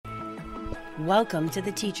Welcome to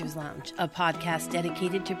the Teacher's Lounge, a podcast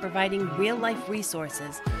dedicated to providing real-life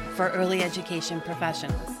resources for early education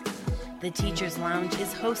professionals. The Teacher's Lounge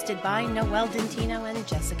is hosted by Noelle Dentino and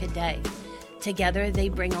Jessica Day. Together, they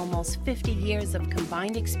bring almost 50 years of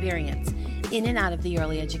combined experience in and out of the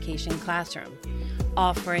early education classroom,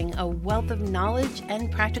 offering a wealth of knowledge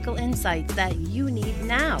and practical insights that you need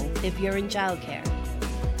now if you're in childcare.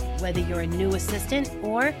 Whether you're a new assistant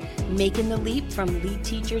or making the leap from lead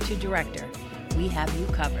teacher to director, we have you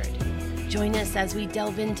covered. Join us as we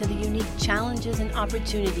delve into the unique challenges and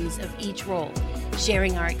opportunities of each role,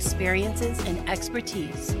 sharing our experiences and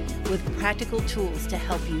expertise with practical tools to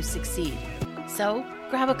help you succeed. So,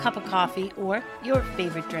 grab a cup of coffee or your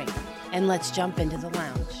favorite drink, and let's jump into the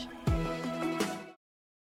lounge.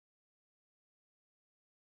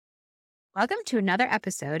 Welcome to another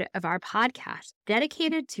episode of our podcast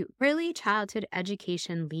dedicated to early childhood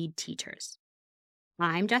education lead teachers.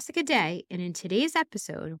 I'm Jessica Day, and in today's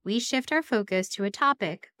episode, we shift our focus to a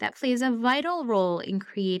topic that plays a vital role in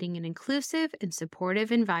creating an inclusive and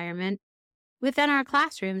supportive environment within our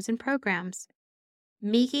classrooms and programs,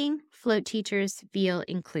 making float teachers feel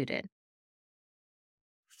included.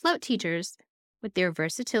 Float teachers, with their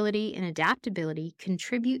versatility and adaptability,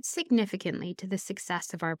 contribute significantly to the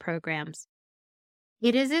success of our programs.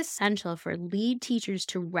 It is essential for lead teachers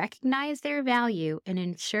to recognize their value and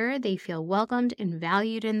ensure they feel welcomed and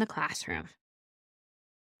valued in the classroom.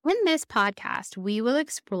 In this podcast, we will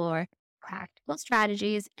explore practical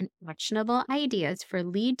strategies and actionable ideas for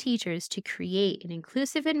lead teachers to create an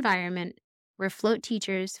inclusive environment where float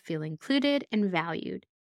teachers feel included and valued.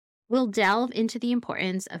 We'll delve into the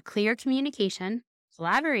importance of clear communication,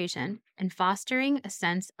 collaboration, and fostering a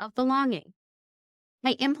sense of belonging.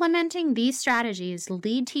 By implementing these strategies,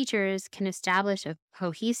 lead teachers can establish a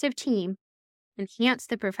cohesive team, enhance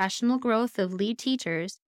the professional growth of lead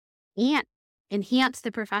teachers, and enhance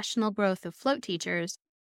the professional growth of float teachers,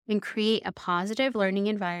 and create a positive learning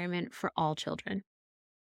environment for all children.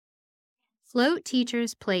 Float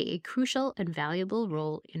teachers play a crucial and valuable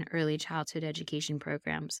role in early childhood education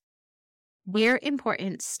programs. Their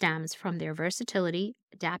importance stems from their versatility,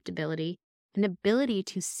 adaptability, and ability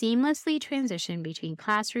to seamlessly transition between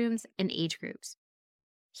classrooms and age groups.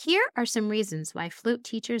 Here are some reasons why float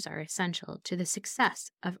teachers are essential to the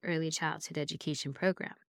success of early childhood education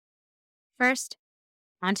programs. First,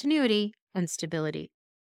 continuity and stability.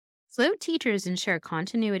 Float teachers ensure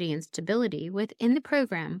continuity and stability within the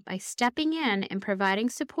program by stepping in and providing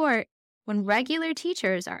support when regular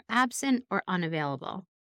teachers are absent or unavailable.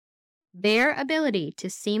 Their ability to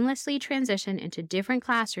seamlessly transition into different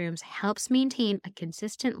classrooms helps maintain a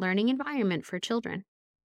consistent learning environment for children,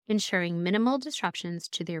 ensuring minimal disruptions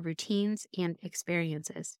to their routines and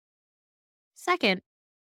experiences. Second,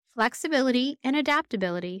 flexibility and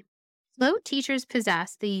adaptability. Float teachers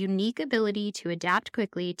possess the unique ability to adapt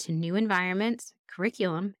quickly to new environments,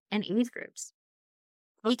 curriculum, and age groups.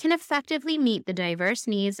 They can effectively meet the diverse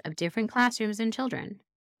needs of different classrooms and children,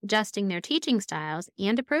 adjusting their teaching styles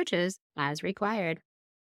and approaches as required.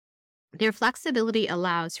 Their flexibility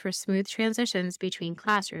allows for smooth transitions between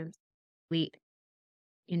classrooms,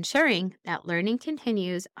 ensuring that learning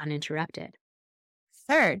continues uninterrupted.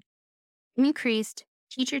 Third, increased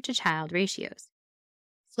teacher-to-child ratios.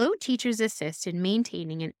 Float teachers assist in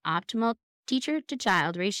maintaining an optimal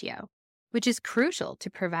teacher-to-child ratio, which is crucial to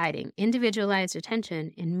providing individualized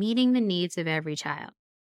attention and meeting the needs of every child.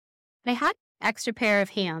 By having an extra pair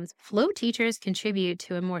of hands, float teachers contribute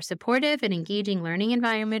to a more supportive and engaging learning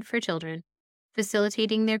environment for children,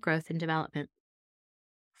 facilitating their growth and development.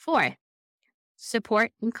 Fourth,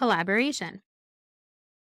 support and collaboration.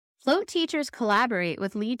 Float teachers collaborate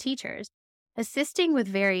with lead teachers, assisting with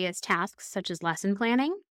various tasks such as lesson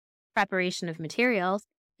planning, preparation of materials,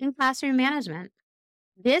 and classroom management.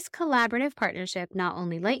 This collaborative partnership not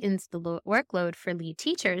only lightens the workload for lead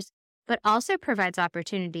teachers, but also provides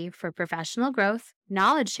opportunity for professional growth,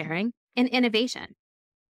 knowledge sharing, and innovation.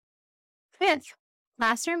 Fifth,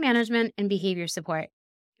 classroom management and behavior support.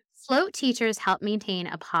 Float teachers help maintain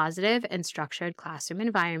a positive and structured classroom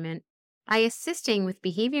environment by assisting with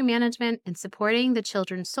behavior management and supporting the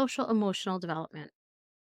children's social-emotional development.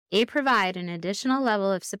 They provide an additional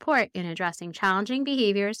level of support in addressing challenging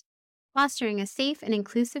behaviors, fostering a safe and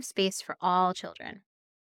inclusive space for all children.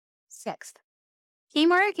 Sixth,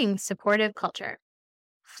 teamwork and supportive culture.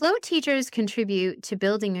 Float teachers contribute to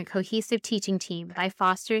building a cohesive teaching team by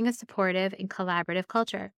fostering a supportive and collaborative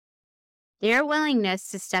culture. Their willingness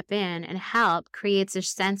to step in and help creates a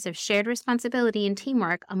sense of shared responsibility and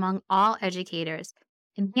teamwork among all educators,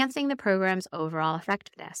 enhancing the program's overall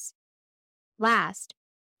effectiveness. Last,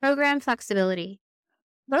 program flexibility.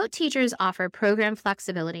 Float teachers offer program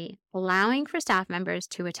flexibility, allowing for staff members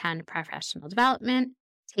to attend professional development,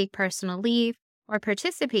 take personal leave, or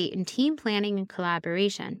participate in team planning and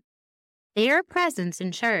collaboration. Their presence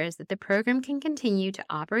ensures that the program can continue to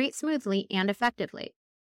operate smoothly and effectively,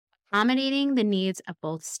 accommodating the needs of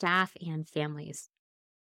both staff and families.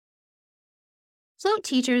 Float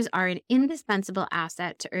teachers are an indispensable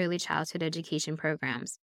asset to early childhood education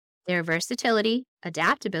programs. Their versatility,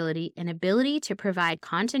 adaptability, and ability to provide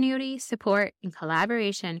continuity, support, and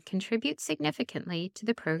collaboration contribute significantly to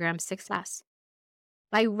the program's success.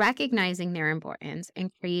 By recognizing their importance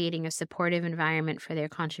and creating a supportive environment for their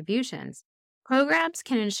contributions, programs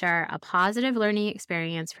can ensure a positive learning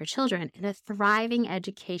experience for children and a thriving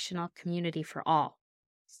educational community for all.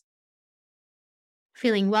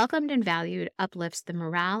 Feeling welcomed and valued uplifts the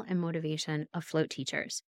morale and motivation of float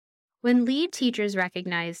teachers. When lead teachers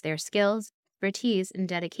recognize their skills, expertise, and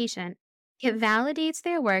dedication, it validates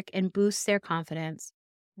their work and boosts their confidence.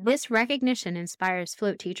 This recognition inspires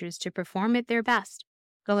float teachers to perform at their best,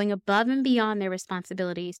 going above and beyond their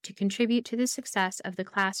responsibilities to contribute to the success of the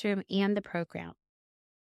classroom and the program.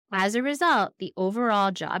 As a result, the overall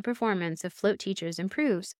job performance of float teachers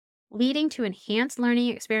improves, leading to enhanced learning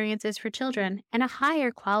experiences for children and a higher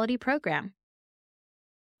quality program.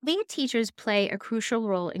 Lead teachers play a crucial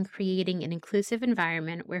role in creating an inclusive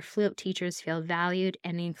environment where float teachers feel valued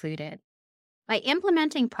and included. By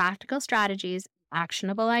implementing practical strategies,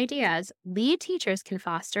 actionable ideas, lead teachers can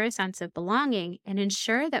foster a sense of belonging and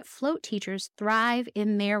ensure that float teachers thrive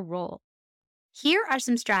in their role. Here are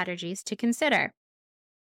some strategies to consider.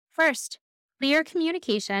 First, clear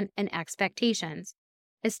communication and expectations.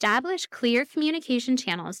 Establish clear communication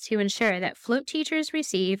channels to ensure that float teachers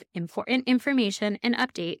receive important information and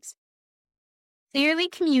updates. Clearly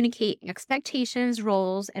communicate expectations,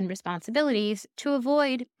 roles, and responsibilities to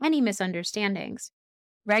avoid any misunderstandings.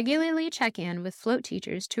 Regularly check in with float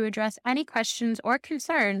teachers to address any questions or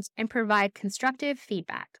concerns and provide constructive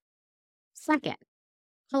feedback. Second,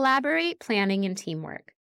 collaborate planning and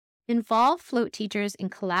teamwork. Involve float teachers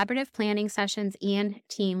in collaborative planning sessions and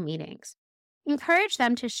team meetings. Encourage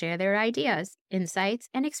them to share their ideas, insights,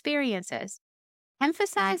 and experiences.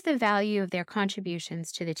 Emphasize the value of their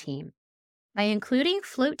contributions to the team. By including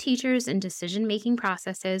float teachers in decision-making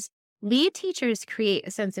processes, lead teachers create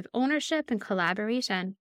a sense of ownership and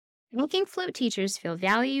collaboration, making float teachers feel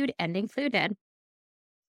valued and included.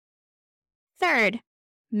 Third,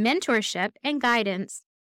 mentorship and guidance.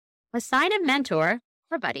 Assign a mentor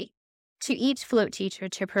or buddy to each float teacher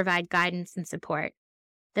to provide guidance and support.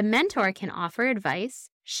 The mentor can offer advice,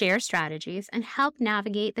 share strategies, and help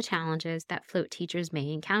navigate the challenges that float teachers may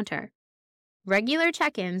encounter. Regular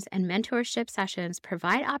check-ins and mentorship sessions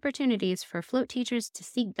provide opportunities for float teachers to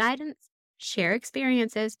seek guidance, share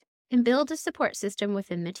experiences, and build a support system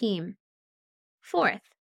within the team. Fourth,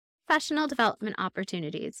 professional development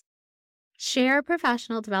opportunities. Share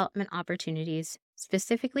professional development opportunities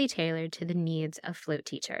specifically tailored to the needs of float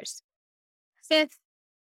teachers. Fifth,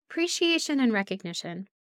 appreciation and recognition.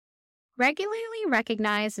 Regularly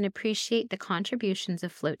recognize and appreciate the contributions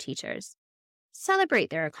of float teachers.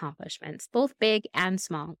 Celebrate their accomplishments, both big and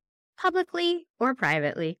small, publicly or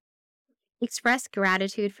privately. Express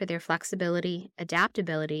gratitude for their flexibility,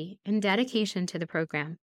 adaptability, and dedication to the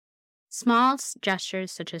program. Small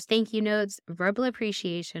gestures such as thank you notes, verbal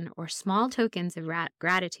appreciation, or small tokens of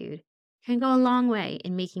gratitude can go a long way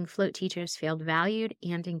in making float teachers feel valued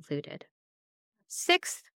and included.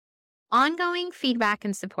 Sixth, ongoing feedback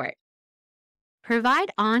and support. Provide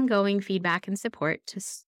ongoing feedback and support to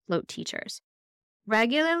float teachers.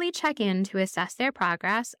 Regularly check in to assess their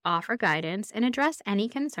progress, offer guidance, and address any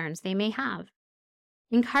concerns they may have.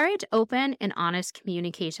 Encourage open and honest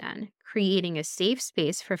communication, creating a safe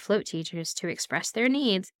space for float teachers to express their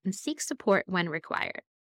needs and seek support when required.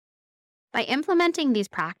 By implementing these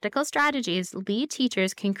practical strategies, lead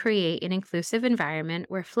teachers can create an inclusive environment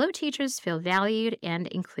where float teachers feel valued and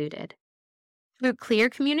included. Through clear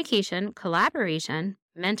communication, collaboration,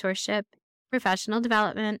 mentorship, professional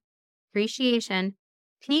development, appreciation,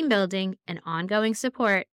 team building, and ongoing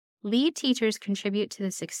support, lead teachers contribute to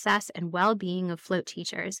the success and well-being of float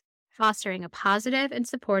teachers, fostering a positive and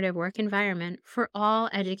supportive work environment for all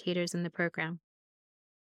educators in the program.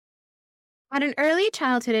 At an early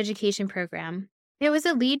childhood education program, there was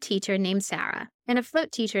a lead teacher named Sarah and a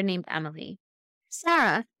float teacher named Emily.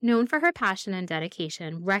 Sarah, known for her passion and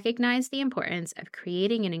dedication, recognized the importance of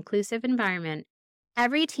creating an inclusive environment.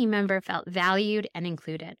 Every team member felt valued and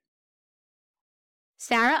included.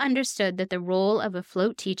 Sarah understood that the role of a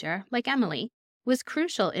float teacher, like Emily, was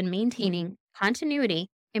crucial in maintaining continuity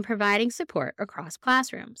and providing support across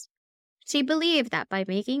classrooms. She believed that by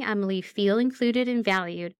making Emily feel included and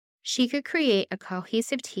valued, she could create a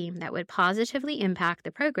cohesive team that would positively impact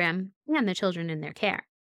the program and the children in their care.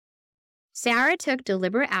 Sarah took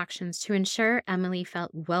deliberate actions to ensure Emily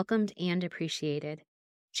felt welcomed and appreciated.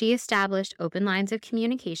 She established open lines of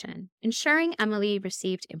communication, ensuring Emily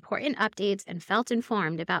received important updates and felt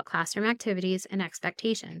informed about classroom activities and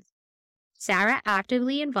expectations. Sarah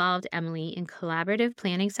actively involved Emily in collaborative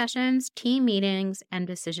planning sessions, team meetings, and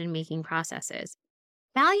decision-making processes,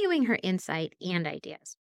 valuing her insight and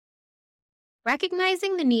ideas.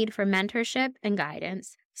 Recognizing the need for mentorship and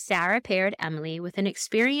guidance, Sarah paired Emily with an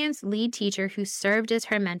experienced lead teacher who served as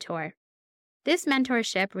her mentor. This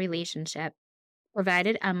mentorship relationship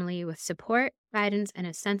provided Emily with support, guidance, and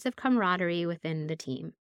a sense of camaraderie within the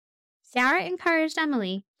team. Sarah encouraged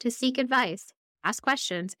Emily to seek advice, ask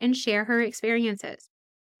questions, and share her experiences,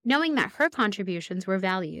 knowing that her contributions were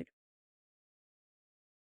valued.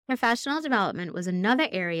 Professional development was another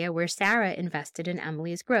area where Sarah invested in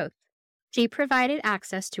Emily's growth. She provided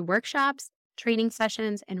access to workshops, training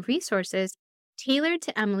sessions, and resources tailored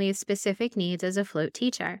to Emily's specific needs as a float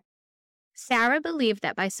teacher. Sarah believed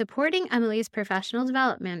that by supporting Emily's professional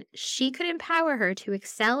development, she could empower her to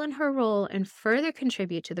excel in her role and further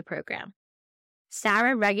contribute to the program.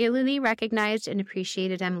 Sarah regularly recognized and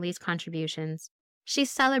appreciated Emily's contributions. She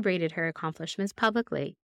celebrated her accomplishments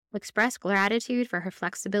publicly, expressed gratitude for her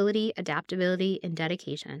flexibility, adaptability, and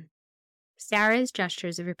dedication. Sarah's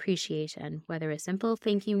gestures of appreciation, whether a simple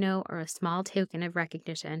thank you note or a small token of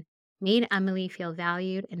recognition, made Emily feel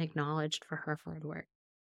valued and acknowledged for her hard work.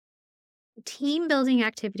 Team-building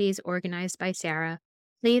activities organized by Sarah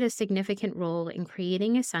played a significant role in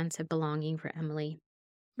creating a sense of belonging for Emily.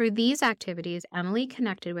 Through these activities, Emily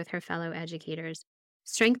connected with her fellow educators,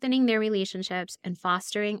 strengthening their relationships and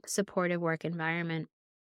fostering a supportive work environment.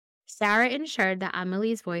 Sarah ensured that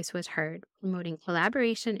Emily's voice was heard, promoting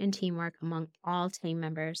collaboration and teamwork among all team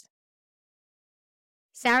members.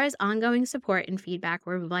 Sarah's ongoing support and feedback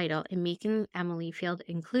were vital in making Emily feel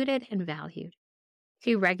included and valued.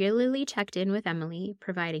 She regularly checked in with Emily,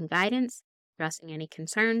 providing guidance, addressing any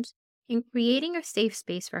concerns, and creating a safe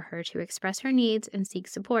space for her to express her needs and seek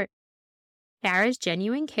support. Sarah's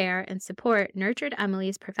genuine care and support nurtured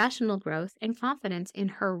Emily's professional growth and confidence in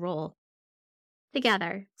her role.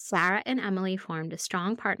 Together, Sarah and Emily formed a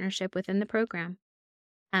strong partnership within the program.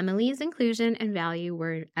 Emily's inclusion and value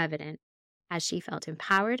were evident, as she felt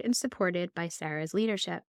empowered and supported by Sarah's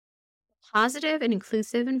leadership. The positive and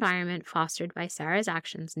inclusive environment fostered by Sarah's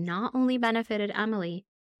actions not only benefited Emily,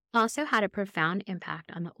 but also had a profound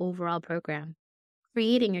impact on the overall program,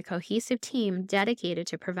 creating a cohesive team dedicated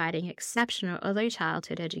to providing exceptional early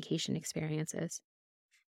childhood education experiences.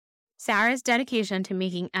 Sarah's dedication to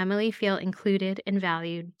making Emily feel included and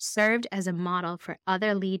valued served as a model for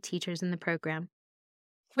other lead teachers in the program.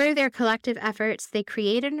 Through their collective efforts, they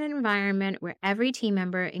created an environment where every team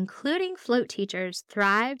member, including float teachers,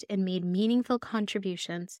 thrived and made meaningful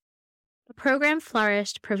contributions. The program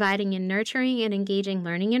flourished, providing a nurturing and engaging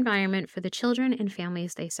learning environment for the children and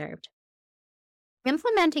families they served.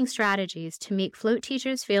 Implementing strategies to make float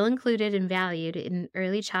teachers feel included and valued in an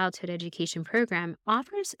early childhood education program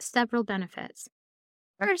offers several benefits.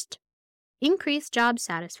 First, increased job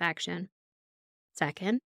satisfaction.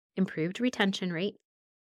 Second, improved retention rate.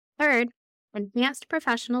 Third, enhanced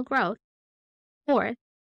professional growth. Fourth,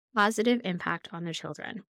 positive impact on the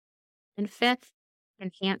children. And fifth,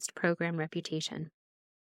 enhanced program reputation.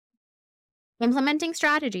 Implementing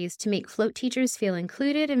strategies to make float teachers feel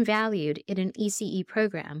included and valued in an ECE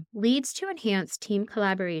program leads to enhanced team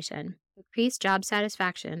collaboration, increased job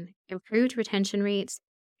satisfaction, improved retention rates,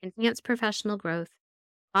 enhanced professional growth,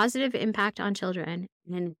 positive impact on children,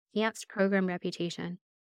 and an enhanced program reputation.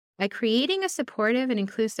 By creating a supportive and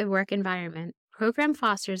inclusive work environment, the program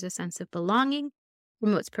fosters a sense of belonging,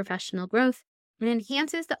 promotes professional growth, and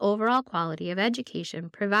enhances the overall quality of education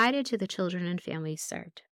provided to the children and families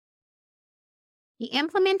served. The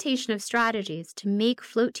implementation of strategies to make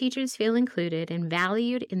float teachers feel included and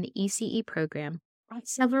valued in the ECE program brought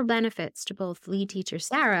several benefits to both lead teacher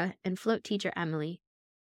Sarah and float teacher Emily.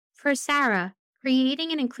 For Sarah,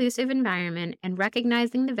 creating an inclusive environment and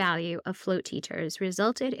recognizing the value of float teachers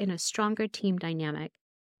resulted in a stronger team dynamic,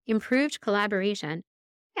 improved collaboration,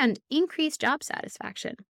 and increased job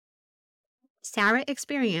satisfaction. Sarah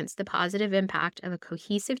experienced the positive impact of a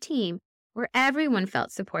cohesive team where everyone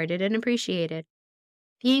felt supported and appreciated.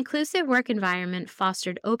 The inclusive work environment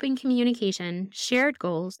fostered open communication, shared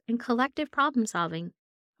goals, and collective problem-solving,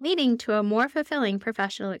 leading to a more fulfilling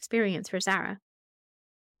professional experience for Sarah.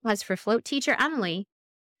 As for float teacher Emily,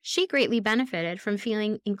 she greatly benefited from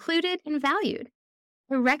feeling included and valued.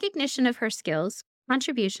 The recognition of her skills,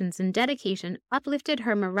 contributions, and dedication uplifted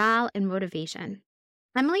her morale and motivation.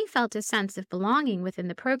 Emily felt a sense of belonging within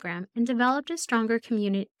the program and developed a stronger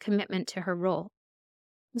commitment to her role.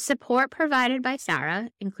 The support provided by Sarah,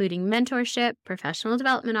 including mentorship, professional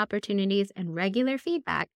development opportunities, and regular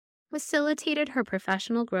feedback, facilitated her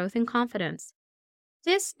professional growth and confidence.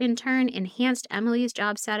 This, in turn, enhanced Emily's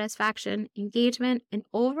job satisfaction, engagement, and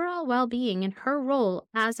overall well-being in her role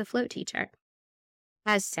as a float teacher.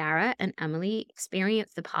 As Sarah and Emily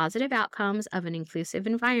experienced the positive outcomes of an inclusive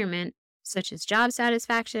environment, such as job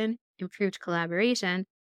satisfaction, improved collaboration,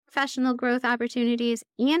 professional growth opportunities,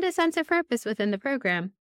 and a sense of purpose within the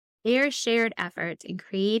program, their shared efforts in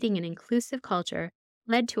creating an inclusive culture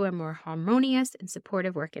led to a more harmonious and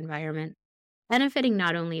supportive work environment, benefiting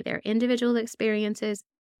not only their individual experiences,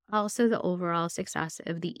 but also the overall success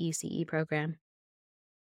of the ECE program.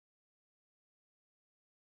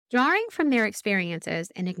 Drawing from their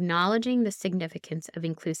experiences and acknowledging the significance of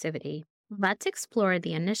inclusivity, let's explore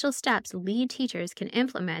the initial steps lead teachers can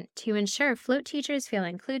implement to ensure float teachers feel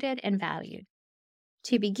included and valued.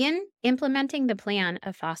 To begin implementing the plan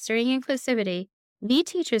of fostering inclusivity, lead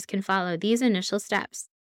teachers can follow these initial steps.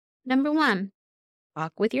 Number 1,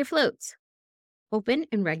 talk with your floats. Open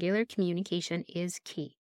and regular communication is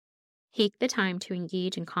key. Take the time to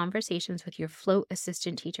engage in conversations with your float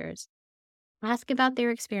assistant teachers. Ask about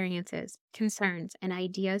their experiences, concerns, and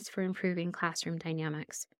ideas for improving classroom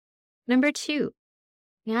dynamics. Number 2,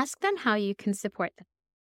 ask them how you can support them.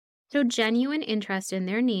 Show genuine interest in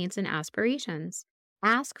their needs and aspirations.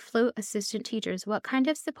 Ask float assistant teachers what kind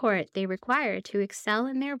of support they require to excel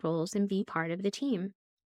in their roles and be part of the team.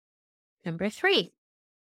 Number 3,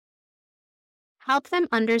 help them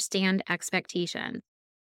understand expectations.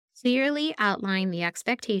 Clearly outline the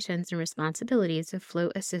expectations and responsibilities of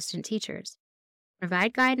float assistant teachers.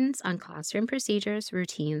 Provide guidance on classroom procedures,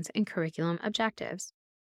 routines, and curriculum objectives.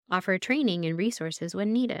 Offer training and resources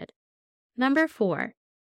when needed. Number 4,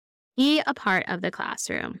 be a part of the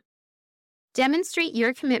classroom. Demonstrate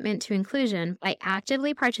your commitment to inclusion by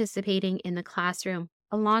actively participating in the classroom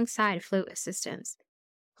alongside float assistants.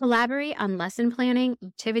 Collaborate on lesson planning,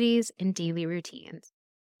 activities, and daily routines.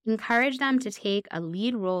 Encourage them to take a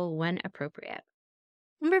lead role when appropriate.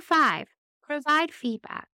 Number 5, provide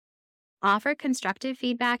feedback. Offer constructive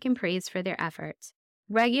feedback and praise for their efforts.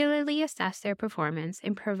 Regularly assess their performance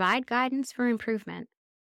and provide guidance for improvement.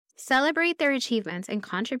 Celebrate their achievements and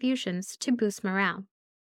contributions to boost morale.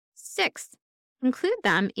 6, include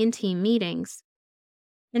them in team meetings.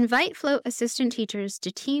 Invite float assistant teachers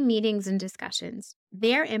to team meetings and discussions.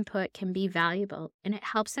 Their input can be valuable, and it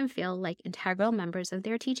helps them feel like integral members of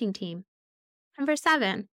their teaching team. Number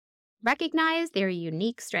 7, recognize their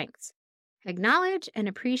unique strengths. Acknowledge and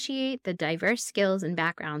appreciate the diverse skills and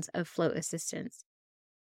backgrounds of float assistants.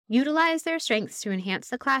 Utilize their strengths to enhance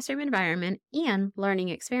the classroom environment and learning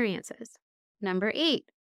experiences. Number 8,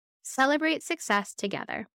 celebrate success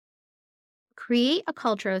together. Create a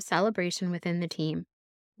culture of celebration within the team.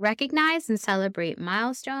 Recognize and celebrate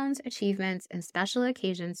milestones, achievements, and special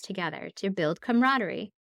occasions together to build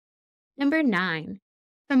camaraderie. Number 9,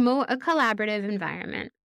 promote a collaborative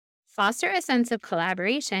environment. Foster a sense of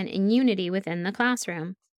collaboration and unity within the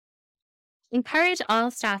classroom. Encourage all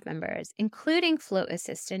staff members, including float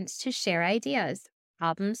assistants, to share ideas,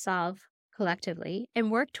 problem solve collectively, and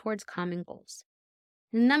work towards common goals.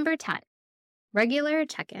 Number 10, regular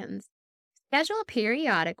check-ins. Schedule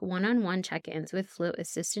periodic one-on-one check-ins with float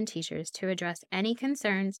assistant teachers to address any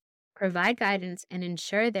concerns, provide guidance, and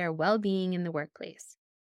ensure their well-being in the workplace.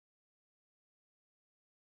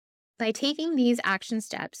 By taking these action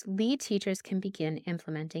steps, lead teachers can begin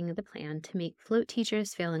implementing the plan to make float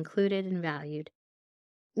teachers feel included and valued.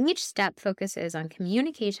 Each step focuses on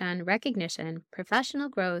communication, recognition, professional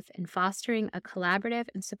growth, and fostering a collaborative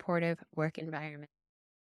and supportive work environment.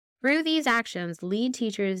 Through these actions, lead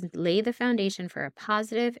teachers lay the foundation for a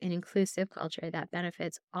positive and inclusive culture that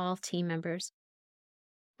benefits all team members.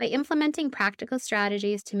 By implementing practical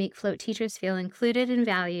strategies to make float teachers feel included and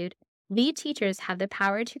valued, lead teachers have the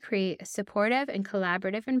power to create a supportive and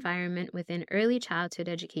collaborative environment within early childhood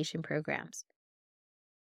education programs.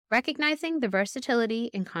 Recognizing the versatility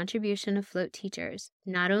and contribution of float teachers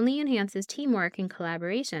not only enhances teamwork and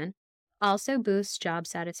collaboration, also boosts job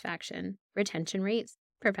satisfaction, retention rates,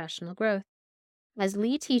 professional growth. As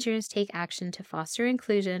lead teachers take action to foster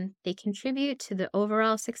inclusion, they contribute to the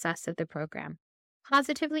overall success of the program,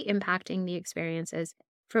 positively impacting the experiences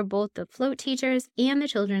for both the float teachers and the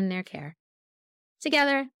children in their care.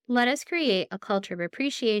 Together, let us create a culture of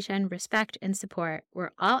appreciation, respect, and support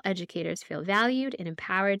where all educators feel valued and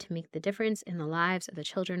empowered to make the difference in the lives of the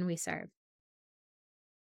children we serve.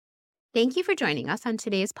 Thank you for joining us on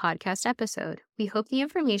today's podcast episode. We hope the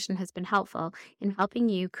information has been helpful in helping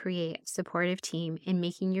you create a supportive team and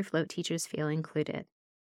making your float teachers feel included.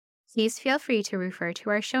 Please feel free to refer to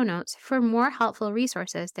our show notes for more helpful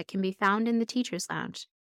resources that can be found in the Teachers Lounge.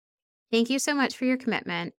 Thank you so much for your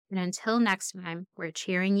commitment, and until next time, we're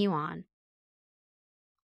cheering you on.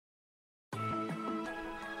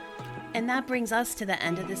 And that brings us to the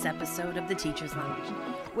end of this episode of the Teachers Lounge.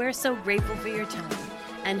 We're so grateful for your time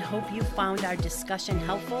and hope you found our discussion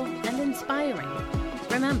helpful and inspiring.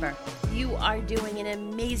 Remember, you are doing an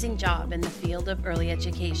amazing job in the field of early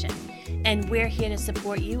education, and we're here to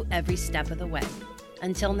support you every step of the way.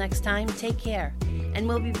 Until next time, take care, and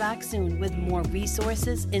we'll be back soon with more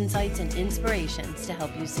resources, insights, and inspirations to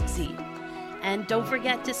help you succeed. And don't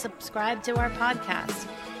forget to subscribe to our podcast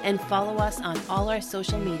and follow us on all our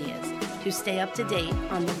social medias to stay up to date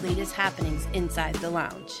on the latest happenings inside the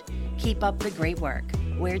lounge. Keep up the great work.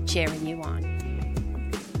 We're cheering you on.